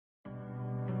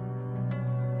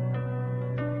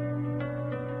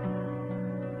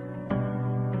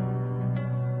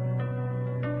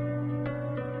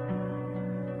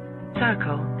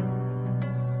circle.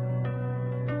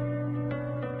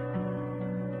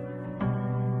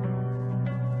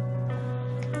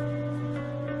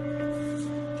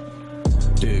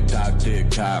 Tick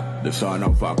tock, the sound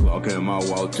of a clock in my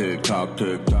wall. Tick tock,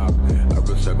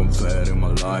 every second fade in my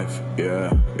life.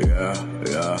 Yeah.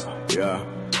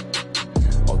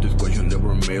 All these questions, they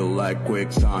were made like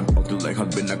quicksand. All the light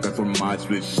had been a guide for my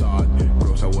sweet side.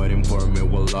 Crows are waiting for me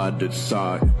while I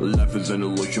decide. Life is an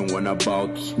illusion when I'm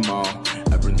about to smile.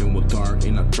 Everything will turn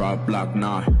in a dry black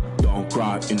night. Don't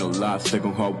cry in the last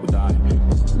second, hope will die.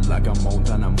 Like a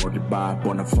mountain, I'm mortared by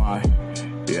bonafide.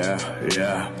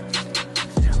 Yeah.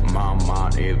 My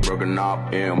mind is broken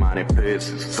up in many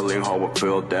pieces. Feeling how I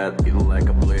feel that it's like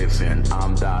a blessing.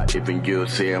 I'm that even you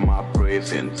see my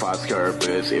prison. Fast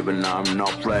carpets, even I'm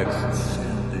not flexing.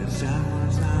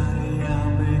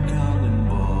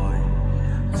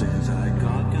 Since I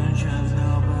got conscience,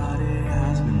 nobody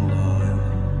has been loyal.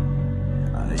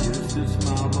 I used to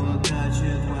smile, but that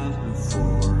shit was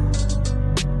before.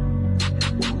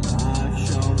 When life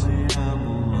showed me I'm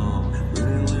alone,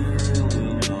 really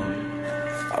alone.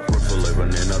 I prefer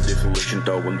living in a dissolution,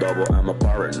 throwing double, I'm a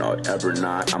paranoid. Every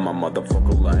night, I'm a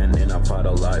motherfucker lying in a fight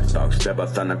of livestock. Step I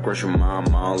stand and crushing my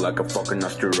mind like a fucking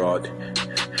asteroid.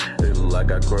 It's like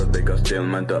a curse because still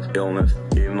mental illness,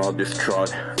 even though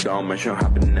destroyed. Don't mention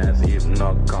happiness, if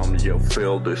not come, you'll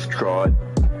feel destroyed.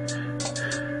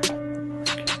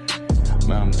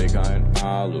 I'm the guy and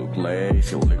I look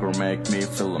lazy. Liquor make me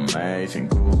feel amazing.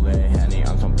 Kool-Aid, Henny,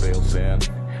 and some pills in.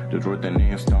 The truth and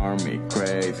it start me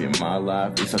crazy. My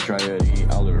life is a tragedy,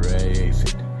 I'll erase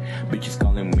it. Bitches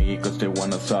calling me cause they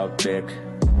wanna suck dick.